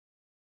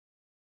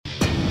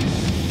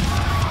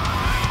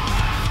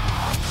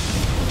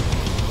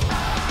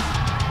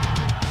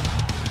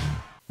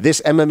This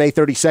MMA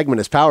 30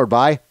 segment is powered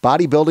by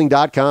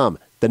bodybuilding.com,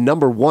 the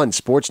 #1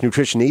 sports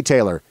nutrition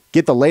e-tailer.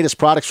 Get the latest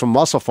products from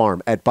Muscle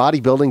Farm at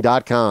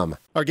bodybuilding.com.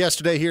 Our guest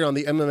today here on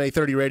the MMA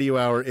 30 Radio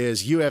Hour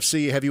is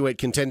UFC heavyweight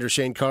contender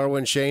Shane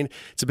Carwin. Shane,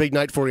 it's a big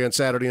night for you on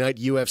Saturday night,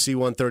 UFC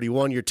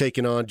 131. You're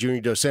taking on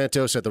Junior Dos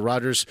Santos at the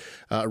Rogers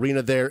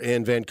Arena there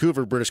in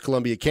Vancouver, British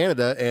Columbia,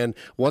 Canada. And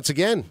once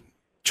again,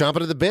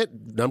 chomping at the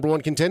bit,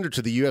 #1 contender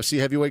to the UFC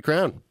heavyweight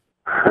crown.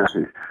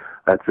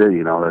 That's it.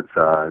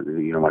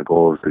 My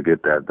goal is to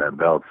get that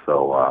belt.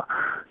 So,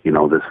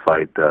 this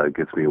fight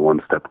gets me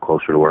one step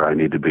closer to where I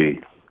need to be.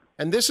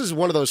 And this is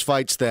one of those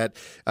fights that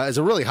is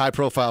a really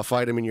high-profile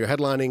fight. I mean, you're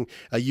headlining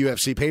a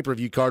UFC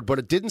pay-per-view card, but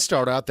it didn't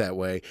start out that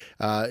way.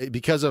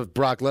 Because of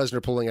Brock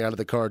Lesnar pulling out of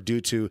the card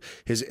due to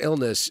his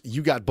illness,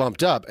 you got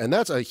bumped up, and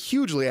that's a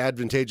hugely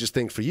advantageous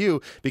thing for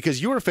you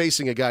because you were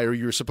facing a guy, or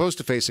you were supposed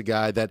to face a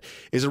guy that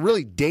is a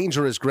really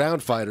dangerous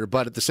ground fighter,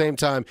 but at the same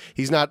time,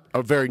 he's not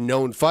a very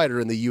known fighter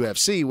in the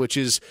UFC, which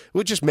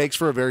just makes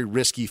for a very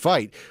risky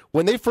fight.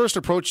 When they first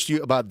approached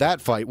you about that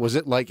fight, was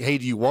it like, hey,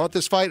 do you want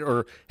this fight,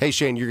 or hey,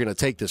 Shane, you're going to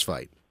take this fight?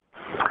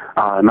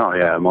 No,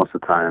 yeah. Most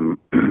of the time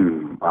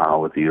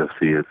with the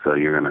UFC, it's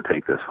you're going to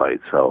take this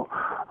fight. So,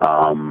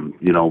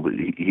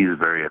 he's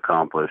very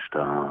accomplished.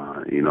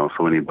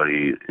 So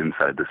anybody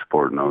inside the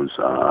sport knows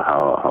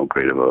how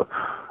great of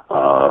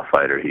a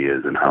fighter he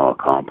is and how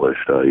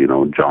accomplished,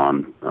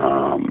 John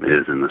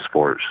is in the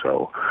sport.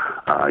 So,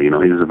 he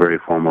was a very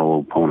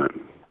formidable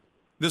opponent.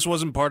 This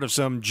wasn't part of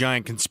some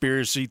giant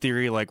conspiracy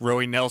theory like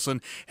Roy Nelson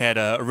had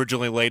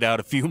originally laid out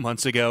a few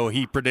months ago.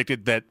 He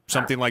predicted that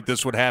something like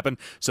this would happen.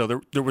 So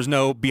there was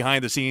no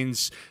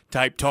behind-the-scenes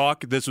type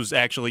talk. This was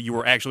you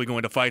were actually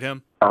going to fight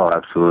him? Oh,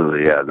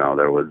 absolutely, yeah. No,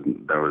 there was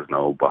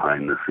no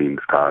behind-the-scenes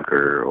talk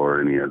or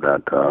any of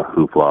that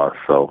hoopla.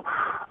 So,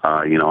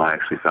 I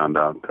actually found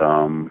out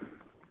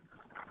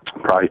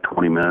probably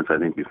 20 minutes, I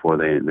think, before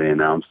they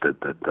announced it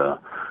that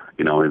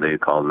they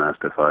called and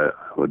asked if I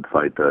would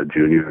fight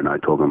Junior, and I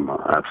told them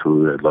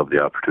absolutely I'd love the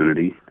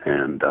opportunity,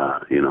 and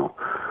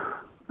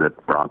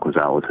that Brock was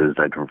out with his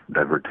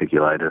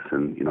diverticulitis,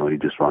 and he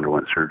just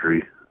underwent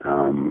surgery.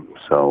 I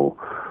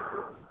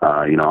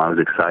was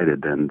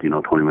excited, and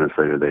 20 minutes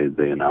later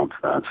they announced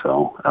that,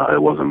 so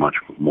it wasn't much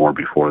more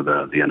before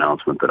the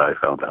announcement that I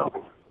found out.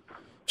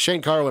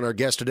 Shane Carwin, our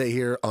guest today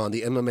here on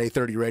the MMA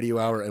 30 Radio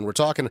Hour, and we're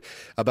talking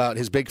about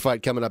his big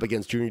fight coming up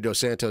against Junior Dos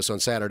Santos on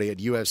Saturday at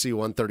UFC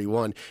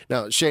 131.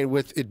 Now, Shane,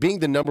 with it being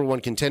the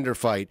 #1 contender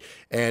fight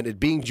and it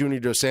being Junior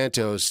Dos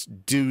Santos,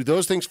 do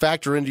those things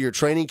factor into your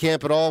training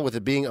camp at all with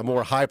it being a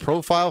more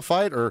high-profile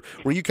fight, or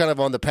were you kind of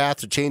on the path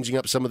to changing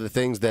up some of the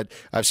things that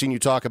I've seen you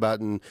talk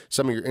about in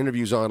some of your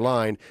interviews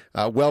online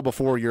well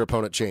before your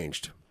opponent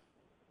changed?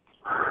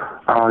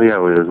 Oh, yeah,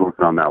 we was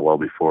working on that well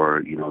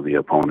before, the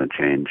opponent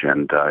change.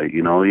 And,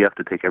 you have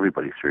to take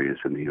everybody serious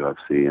in the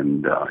UFC.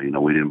 And,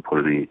 we didn't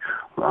put any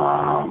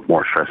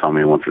more stress on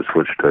me once it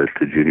switched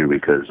to Junior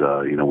because,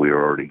 we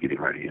were already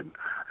getting ready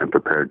and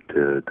prepared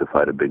to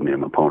fight a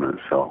big-name opponent.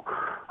 So,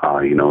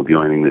 the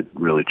only thing that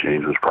really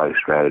changed was probably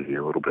strategy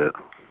a little bit.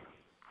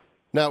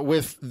 Now,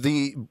 with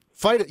the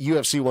fight at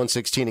UFC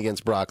 116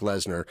 against Brock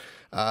Lesnar,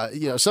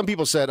 some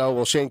people said, oh,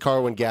 well, Shane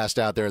Carwin gassed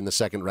out there in the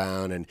second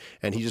round,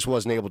 and he just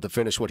wasn't able to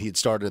finish what he had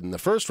started in the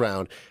first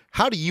round.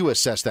 How do you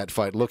assess that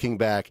fight, looking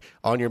back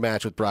on your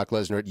match with Brock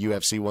Lesnar at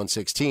UFC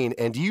 116?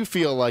 And do you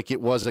feel like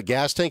it was a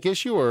gas tank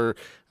issue or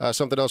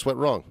something else went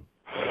wrong?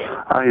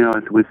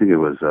 We think it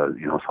was,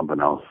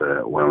 something else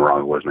that went wrong.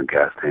 It wasn't a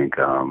gas tank.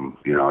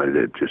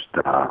 It just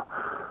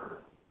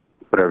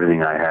put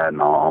everything I had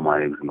and all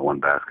my eggs in the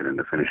one basket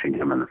into finishing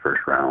him in the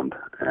first round.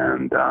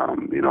 And,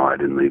 I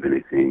didn't leave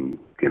anything,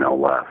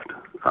 left.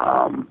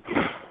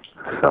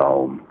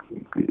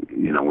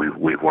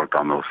 We've worked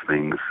on those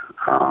things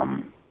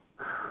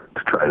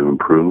to try to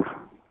improve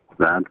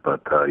that.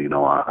 But,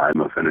 I'm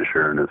a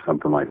finisher, and if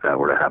something like that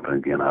were to happen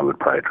again, I would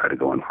probably try to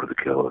go in for the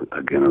kill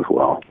again as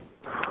well.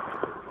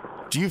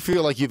 Do you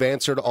feel like you've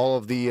answered all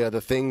of the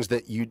things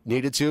that you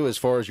needed to as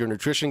far as your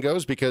nutrition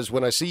goes? Because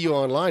when I see you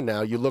online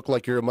now, you look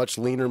like you're a much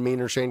leaner,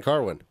 meaner Shane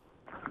Carwin.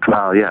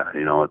 Well, yeah,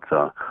 it's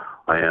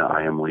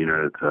I am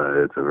leaner. It's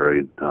a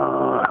very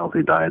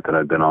healthy diet that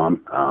I've been on,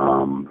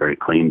 very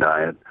clean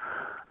diet,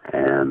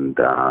 and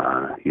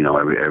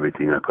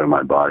everything I put in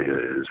my body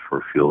is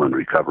for fuel and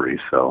recovery.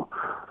 So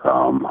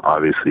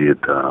obviously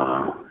it's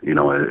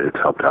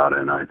helped out,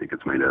 and I think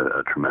it's made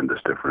a tremendous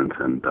difference.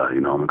 And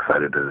I'm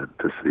excited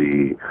to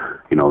see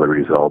the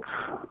results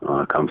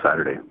come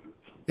Saturday.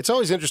 It's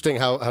always interesting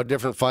how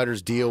different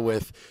fighters deal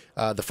with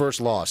the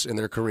first loss in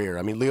their career.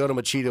 I mean, Lyoto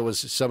Machida was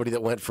somebody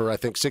that went for, I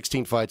think,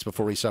 16 fights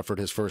before he suffered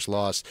his first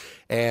loss.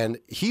 And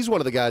he's one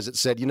of the guys that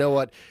said, you know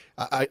what,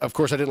 of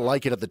course I didn't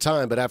like it at the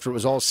time, but after it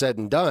was all said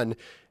and done,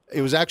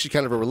 it was actually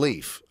kind of a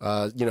relief,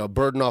 a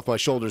burden off my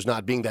shoulders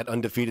not being that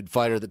undefeated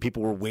fighter that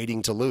people were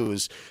waiting to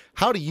lose.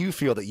 How do you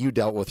feel that you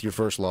dealt with your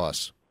first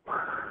loss?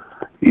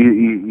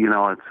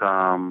 It's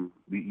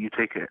you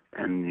take it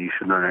and you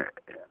should learn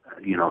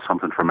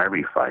something from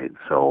every fight.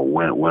 So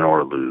win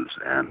or lose,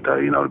 and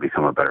to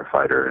become a better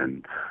fighter.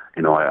 And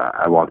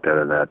I walked out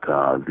of that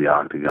the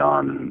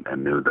octagon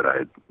and knew that I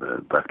had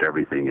left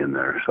everything in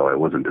there. So I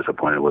wasn't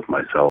disappointed with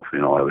myself. I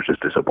was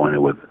just disappointed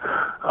with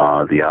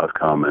the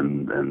outcome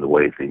and the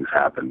way things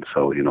happened.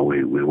 So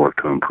we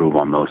worked to improve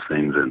on those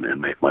things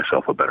and make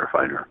myself a better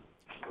fighter.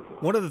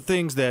 One of the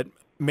things that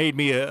made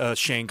me a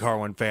Shane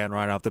Carwin fan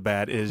right off the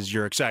bat is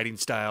your exciting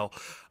style.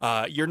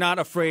 You're not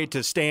afraid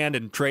to stand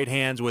and trade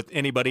hands with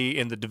anybody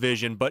in the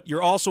division, but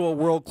you're also a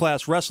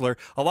world-class wrestler.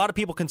 A lot of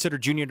people consider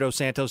Junior Dos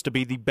Santos to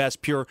be the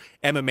best pure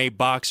MMA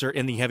boxer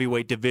in the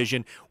heavyweight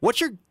division. What's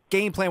your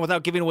game plan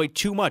without giving away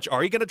too much?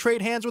 Are you going to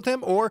trade hands with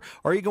him, or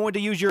are you going to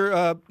use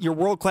your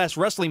world-class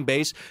wrestling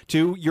base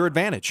to your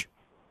advantage?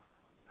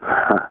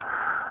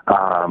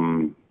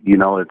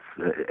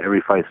 It's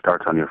every fight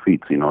starts on your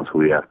feet, so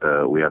we have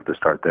to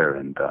start there.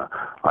 And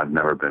I've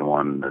never been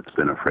one that's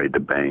been afraid to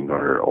bang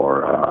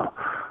or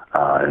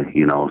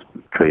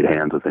trade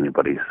hands with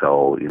anybody.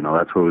 So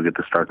that's where we get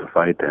to start the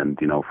fight, and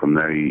from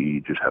there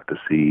you just have to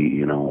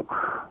see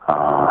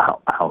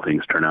how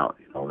things turn out.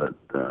 That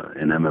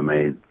in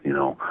MMA,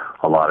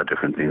 a lot of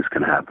different things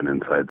can happen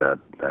inside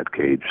that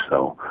cage.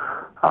 So.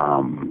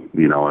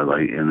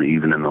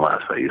 Even in the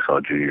last fight, you saw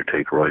Junior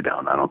take Roy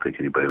down. I don't think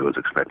anybody was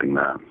expecting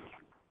that.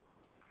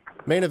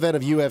 Main event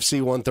of UFC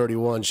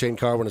 131, Shane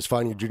Carwin is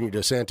fighting Junior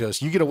Dos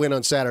Santos. You get a win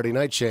on Saturday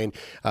night, Shane.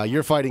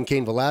 You're fighting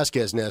Cain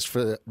Velasquez next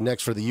for the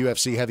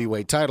UFC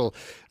heavyweight title.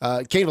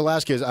 Cain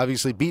Velasquez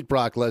obviously beat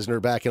Brock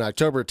Lesnar back in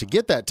October to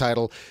get that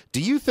title.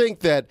 Do you think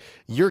that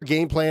your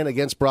game plan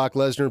against Brock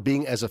Lesnar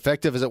being as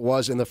effective as it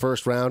was in the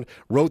first round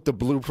wrote the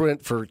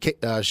blueprint for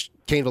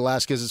Cain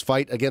Velasquez's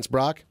fight against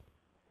Brock?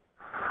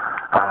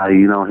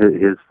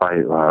 His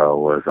fight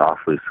was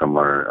awfully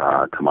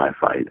similar to my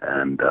fight,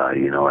 and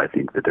I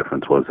think the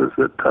difference was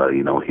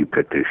that he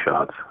picked his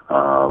shots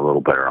a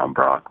little better on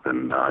Brock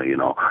than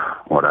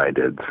what I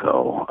did.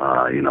 So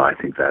I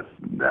think that's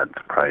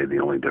probably the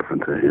only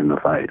difference in the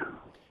fight.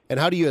 And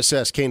how do you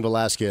assess Cain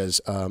Velasquez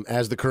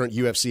as the current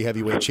UFC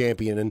heavyweight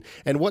champion,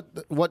 and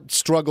what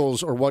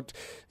struggles or what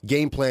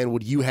game plan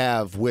would you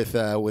have with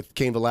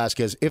Cain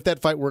Velasquez if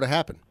that fight were to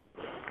happen?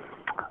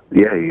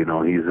 Yeah, he's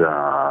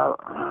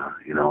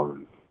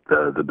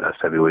the best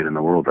heavyweight in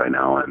the world right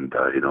now, and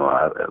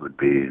it would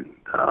be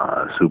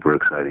a super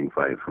exciting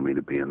fight for me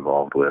to be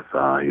involved with.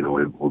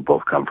 We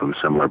both come from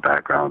similar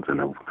backgrounds and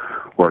have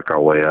worked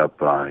our way up,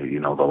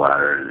 the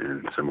ladder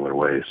in similar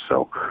ways.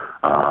 So,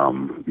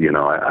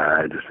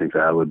 I just think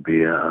that would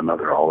be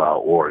another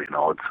all-out war. It's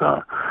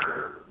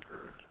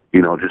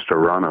just a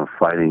run of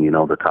fighting,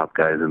 the top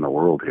guys in the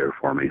world here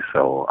for me.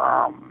 So,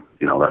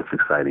 that's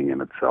exciting in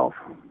itself.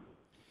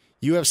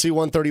 UFC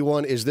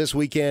 131 is this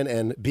weekend,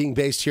 and being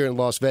based here in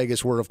Las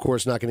Vegas, we're, of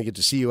course, not going to get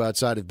to see you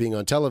outside of being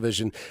on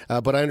television.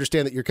 But I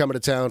understand that you're coming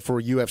to town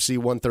for UFC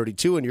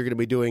 132, and you're going to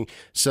be doing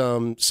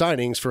some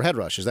signings for Head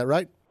Rush. Is that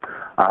right?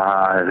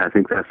 I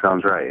think that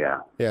sounds right,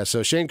 yeah. Yeah,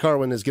 so Shane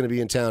Carwin is going to be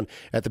in town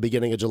at the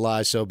beginning of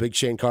July, so big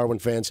Shane Carwin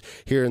fans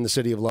here in the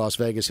city of Las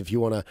Vegas. If you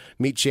want to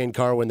meet Shane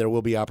Carwin, there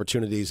will be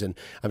opportunities, and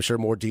I'm sure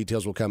more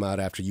details will come out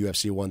after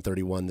UFC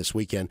 131 this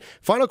weekend.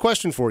 Final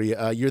question for you.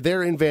 You're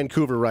there in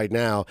Vancouver right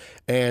now,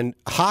 and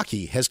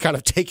hockey has kind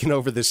of taken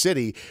over the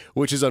city,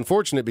 which is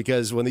unfortunate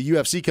because when the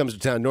UFC comes to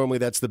town, normally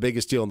that's the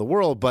biggest deal in the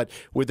world, but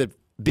with it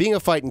being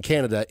a fight in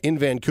Canada, in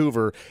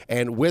Vancouver,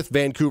 and with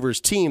Vancouver's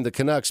team, the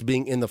Canucks,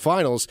 being in the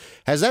finals,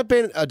 has that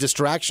been a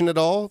distraction at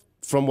all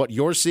from what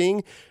you're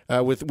seeing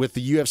with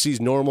the UFC's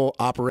normal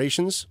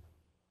operations?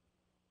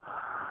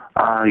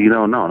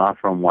 No, not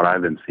from what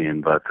I've been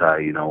seeing, but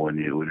when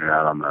you're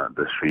out on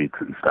the streets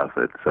and stuff,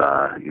 it's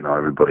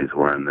everybody's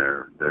wearing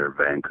their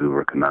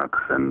Vancouver Canucks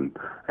and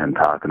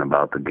talking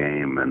about the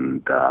game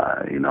and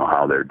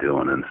how they're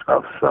doing and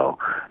stuff. So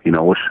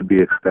what should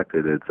be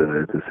expected? It's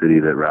a city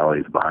that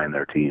rallies behind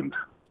their teams.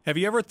 Have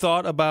you ever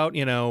thought about,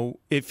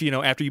 if,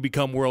 after you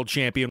become world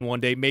champion one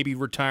day, maybe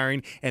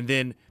retiring and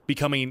then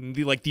becoming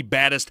the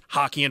baddest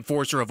hockey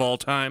enforcer of all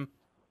time?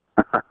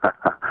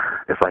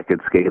 If I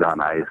could skate on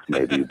ice,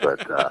 maybe,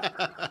 but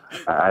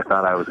I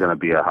thought I was going to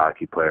be a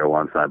hockey player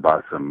once. I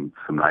bought some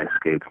nice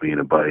skates, me and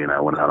a buddy, and I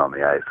went out on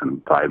the ice,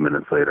 and 5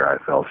 minutes later I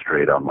fell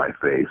straight on my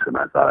face, and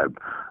I thought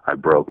I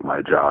broke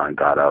my jaw and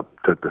got up,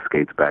 took the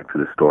skates back to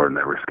the store, and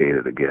never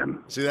skated again.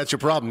 See, that's your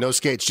problem. No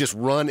skates. Just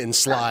run and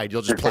slide.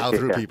 You'll just plow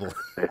through people.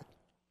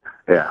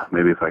 Yeah,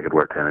 maybe if I could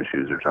wear tennis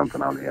shoes or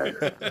something on the ice.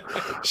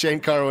 Shane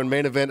Carwin,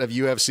 main event of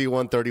UFC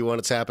 131.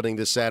 It's happening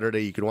this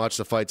Saturday. You can watch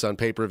the fights on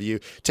pay-per-view.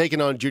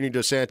 Taking on Junior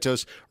Dos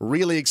Santos.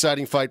 Really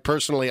exciting fight.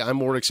 Personally, I'm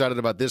more excited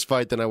about this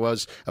fight than I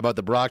was about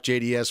the Brock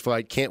JDS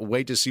fight. Can't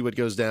wait to see what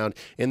goes down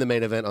in the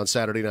main event on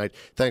Saturday night.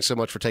 Thanks so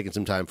much for taking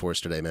some time for us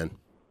today, man.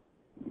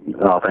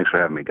 Oh, thanks for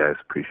having me, guys.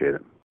 Appreciate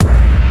it.